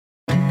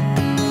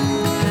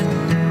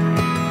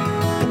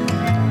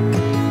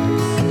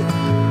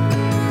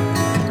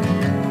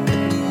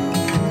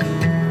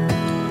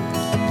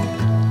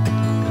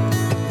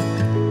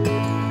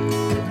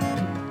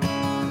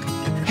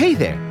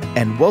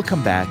and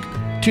welcome back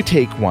to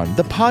Take One,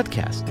 the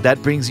podcast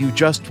that brings you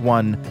just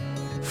one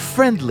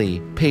friendly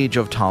page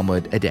of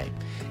Talmud a day.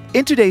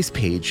 In today's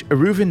page,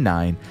 Eruvin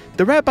 9,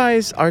 the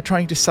rabbis are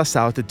trying to suss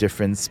out the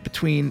difference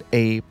between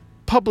a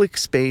public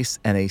space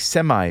and a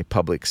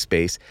semi-public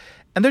space,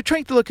 and they're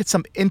trying to look at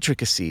some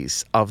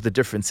intricacies of the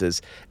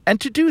differences.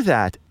 And to do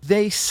that,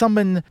 they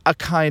summon a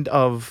kind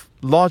of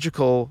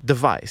logical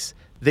device.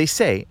 They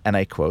say, and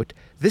I quote,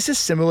 "This is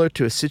similar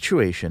to a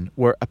situation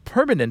where a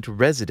permanent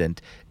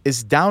resident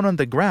is down on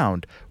the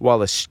ground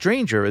while a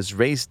stranger is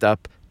raised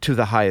up to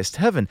the highest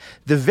heaven,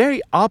 the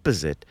very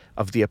opposite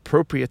of the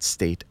appropriate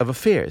state of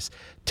affairs,"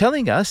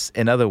 telling us,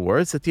 in other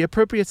words, that the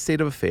appropriate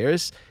state of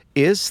affairs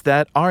is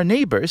that our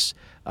neighbors,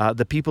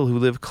 the people who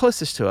live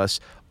closest to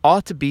us,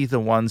 ought to be the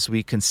ones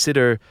we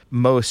consider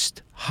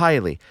most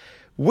highly.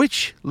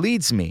 Which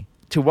leads me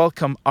to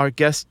welcome our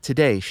guest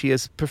today. She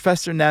is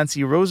Professor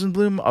Nancy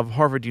Rosenblum of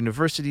Harvard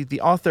University, the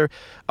author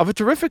of a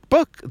terrific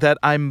book that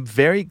I'm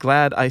very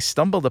glad I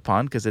stumbled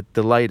upon because it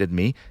delighted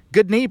me,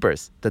 Good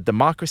Neighbors, The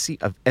Democracy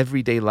of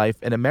Everyday Life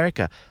in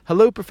America.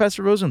 Hello,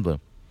 Professor Rosenblum.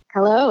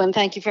 Hello, and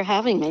thank you for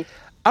having me.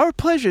 Our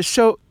pleasure.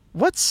 So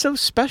what's so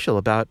special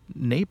about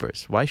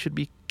neighbors? Why should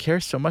we care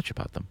so much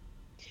about them?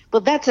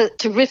 Well, that's a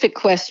terrific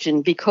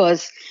question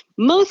because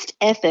most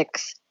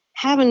ethics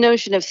have a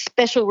notion of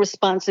special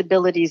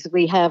responsibilities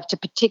we have to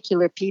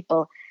particular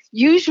people.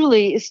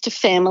 Usually is to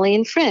family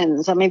and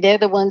friends. I mean, they're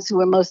the ones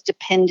who are most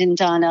dependent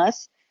on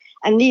us.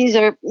 And these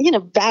are,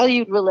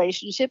 valued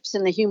relationships,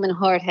 and the human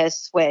heart has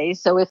sway.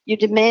 So if you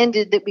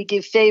demanded that we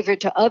give favor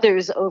to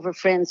others over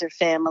friends or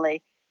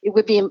family, it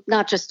would be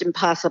not just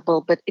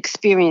impossible, but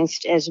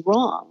experienced as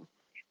wrong.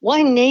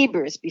 Why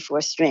neighbors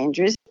before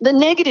strangers? The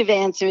negative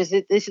answer is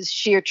that this is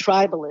sheer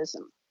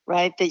tribalism,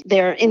 right? That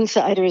there are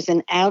insiders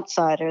and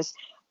outsiders.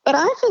 But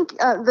I think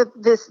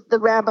the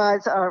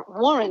rabbis are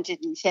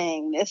warranted in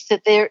saying this,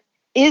 that there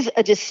is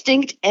a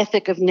distinct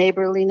ethic of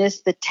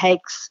neighborliness that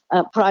takes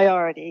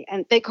priority,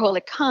 and they call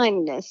it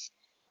kindness.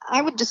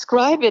 I would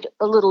describe it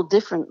a little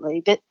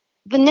differently, that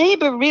the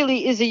neighbor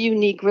really is a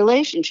unique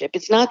relationship.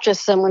 It's not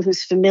just someone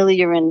who's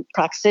familiar in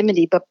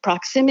proximity, but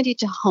proximity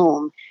to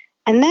home.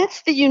 And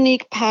that's the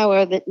unique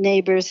power that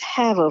neighbors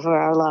have over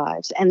our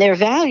lives and their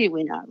value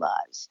in our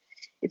lives.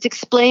 It's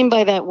explained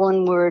by that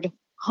one word,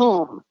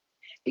 home.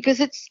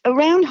 Because it's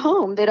around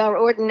home that our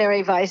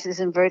ordinary vices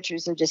and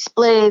virtues are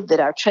displayed,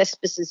 that our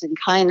trespasses and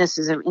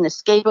kindnesses are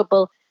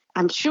inescapable.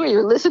 I'm sure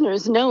your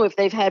listeners know if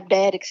they've had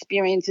bad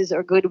experiences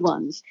or good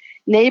ones.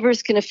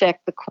 Neighbors can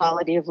affect the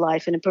quality of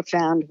life in a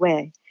profound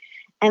way.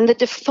 And the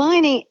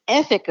defining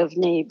ethic of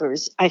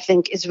neighbors, I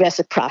think, is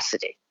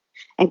reciprocity.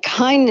 And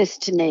kindness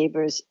to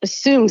neighbors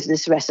assumes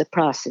this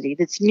reciprocity,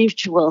 this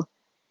mutual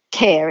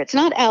care. It's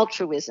not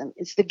altruism,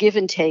 it's the give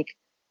and take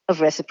of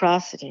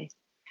reciprocity.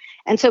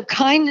 And so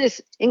kindness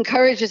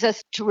encourages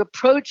us to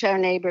reproach our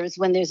neighbors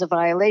when there's a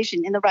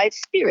violation in the right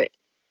spirit,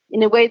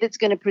 in a way that's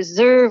going to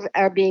preserve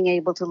our being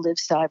able to live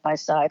side by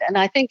side. And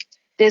I think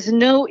there's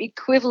no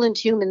equivalent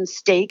human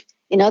state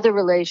in other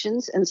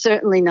relations, and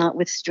certainly not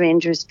with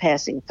strangers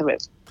passing through.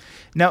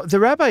 Now, the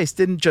rabbis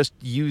didn't just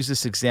use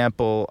this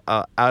example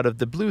out of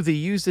the blue. They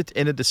used it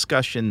in a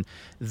discussion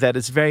that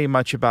is very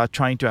much about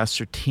trying to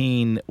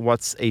ascertain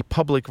what's a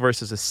public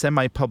versus a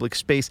semi-public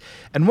space.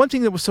 And one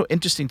thing that was so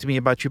interesting to me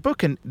about your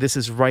book, and this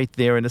is right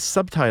there in the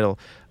subtitle,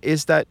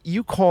 is that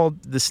you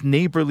called this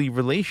neighborly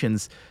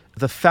relations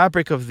the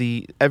fabric of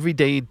the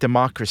everyday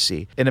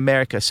democracy in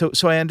America. So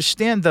I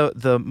understand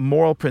the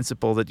moral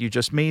principle that you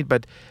just made,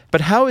 but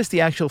how is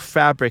the actual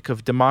fabric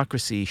of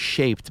democracy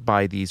shaped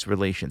by these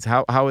relations?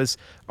 How is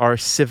our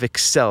civic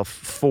self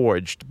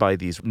forged by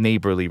these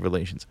neighborly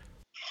relations?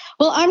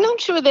 Well, I'm not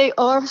sure they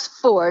are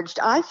forged.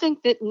 I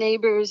think that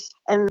neighbors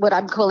and what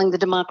I'm calling the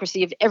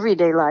democracy of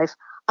everyday life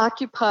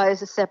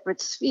occupies a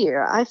separate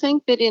sphere. I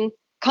think that in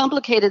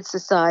complicated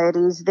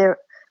societies, there's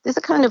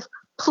a kind of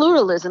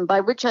pluralism, by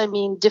which I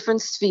mean different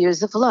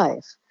spheres of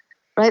life,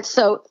 right?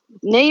 So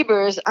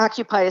neighbors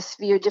occupy a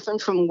sphere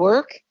different from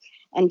work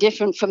and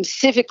different from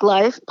civic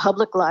life,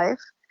 public life.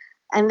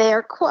 And they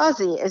are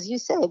quasi, as you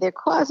say, they're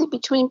quasi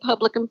between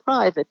public and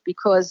private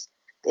because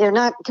they're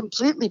not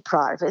completely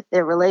private.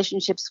 They're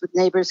relationships with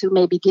neighbors who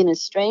may begin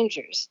as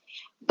strangers.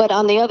 But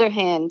on the other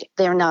hand,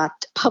 they're not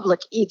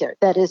public either.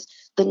 That is,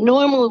 the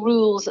normal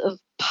rules of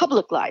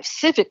public life,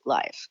 civic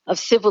life, of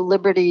civil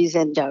liberties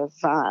and of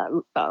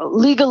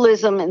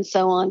legalism and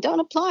so on don't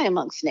apply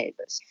amongst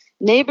neighbors.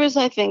 Neighbors,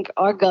 I think,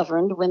 are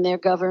governed when they're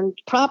governed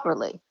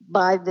properly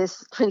by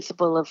this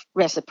principle of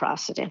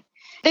reciprocity.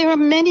 There are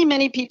many,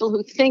 many people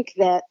who think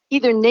that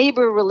either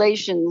neighbor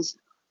relations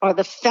are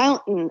the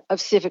fountain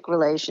of civic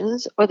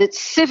relations or that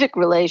civic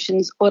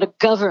relations ought to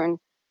govern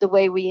the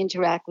way we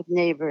interact with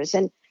neighbors.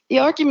 And the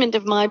argument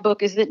of my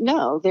book is that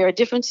no, there are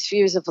different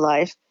spheres of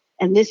life,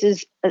 and this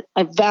is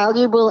a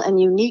valuable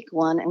and unique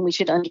one, and we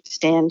should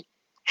understand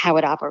how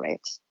it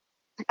operates.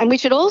 And we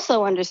should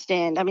also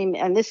understand,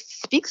 and this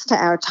speaks to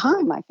our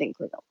time, I think,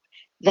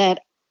 that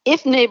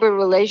if neighbor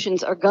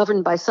relations are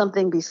governed by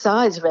something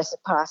besides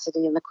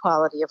reciprocity and the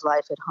quality of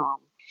life at home,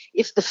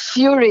 if the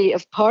fury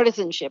of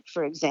partisanship,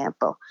 for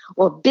example,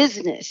 or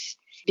business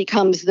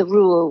becomes the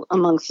rule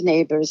amongst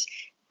neighbors,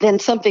 then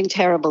something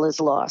terrible is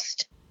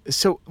lost.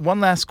 So one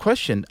last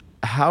question.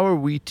 How are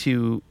we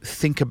to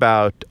think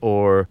about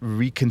or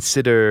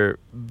reconsider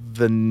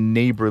the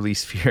neighborly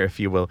sphere, if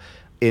you will,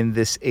 in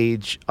this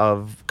age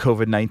of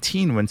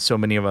COVID-19 when so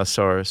many of us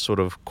are sort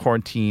of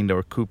quarantined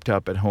or cooped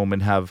up at home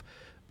and have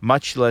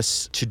much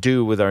less to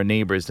do with our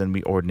neighbors than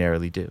we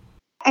ordinarily do?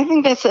 I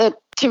think that's a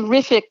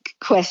terrific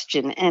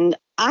question. And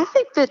I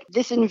think that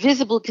this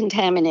invisible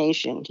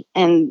contamination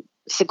and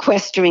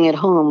sequestering at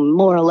home,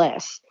 more or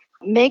less,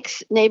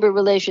 makes neighbor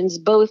relations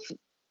both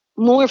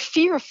more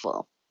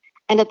fearful,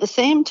 and at the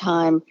same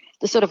time,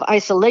 the sort of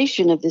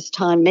isolation of this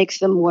time makes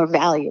them more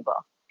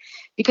valuable.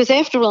 Because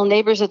after all,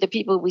 neighbors are the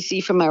people we see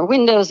from our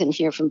windows and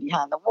hear from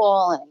behind the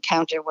wall and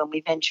encounter when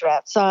we venture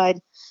outside.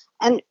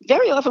 And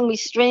very often we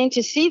strain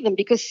to see them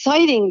because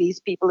sighting these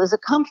people is a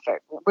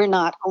comfort. We're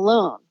not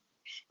alone.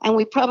 And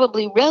we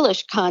probably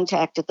relish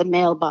contact at the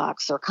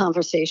mailbox or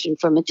conversation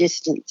from a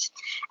distance.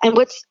 And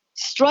what's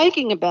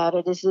striking about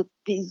it is that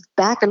these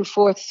back and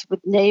forths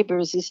with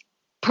neighbors is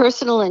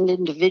personal and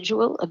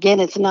individual. Again,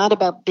 it's not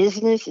about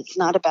business. It's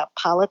not about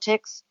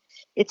politics.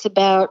 It's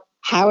about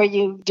how are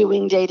you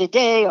doing day to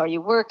day? Are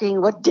you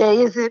working? What day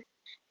is it?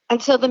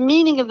 And so the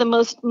meaning of the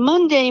most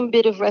mundane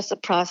bit of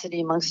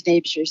reciprocity amongst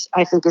neighbors,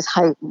 I think, is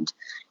heightened.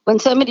 When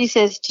somebody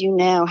says to you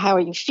now, how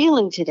are you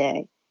feeling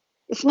today?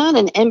 It's not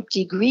an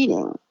empty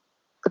greeting.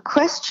 The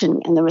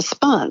question and the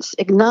response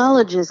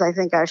acknowledges, I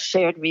think, our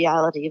shared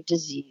reality of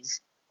disease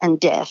and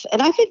death.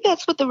 And I think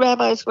that's what the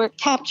rabbis were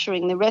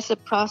capturing, the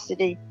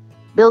reciprocity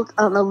built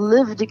on a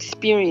lived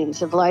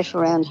experience of life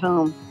around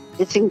home.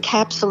 It's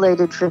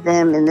encapsulated for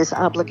them in this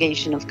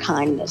obligation of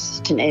kindness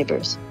to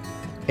neighbors.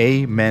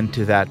 Amen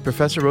to that.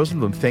 Professor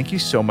Rosenblum, thank you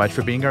so much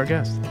for being our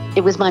guest.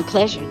 It was my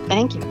pleasure.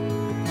 Thank you.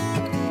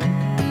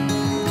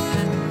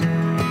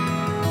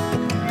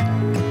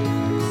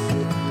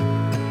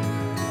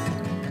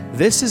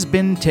 This has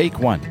been Take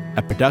One,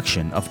 a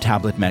production of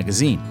Tablet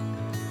Magazine.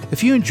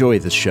 If you enjoy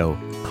this show,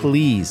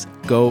 please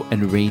go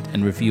and rate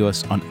and review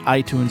us on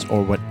iTunes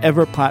or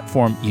whatever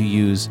platform you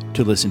use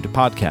to listen to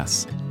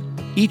podcasts.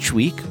 Each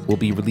week, we'll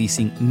be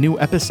releasing new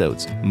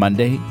episodes,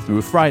 Monday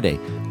through Friday,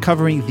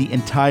 covering the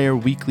entire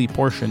weekly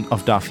portion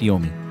of Daf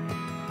Yomi.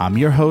 I'm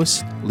your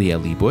host, Leah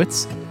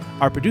Leibowitz.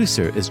 Our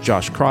producer is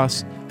Josh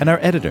Cross, and our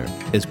editor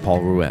is Paul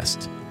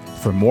Ruest.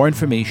 For more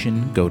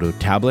information, go to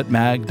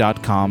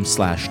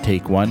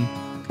tabletmag.com/takeone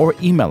or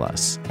email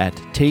us at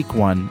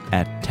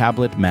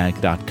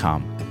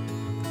takeone@tabletmag.com.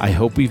 I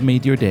hope we've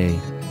made your day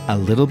a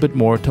little bit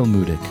more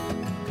Talmudic,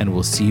 and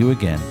we'll see you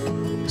again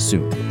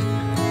soon.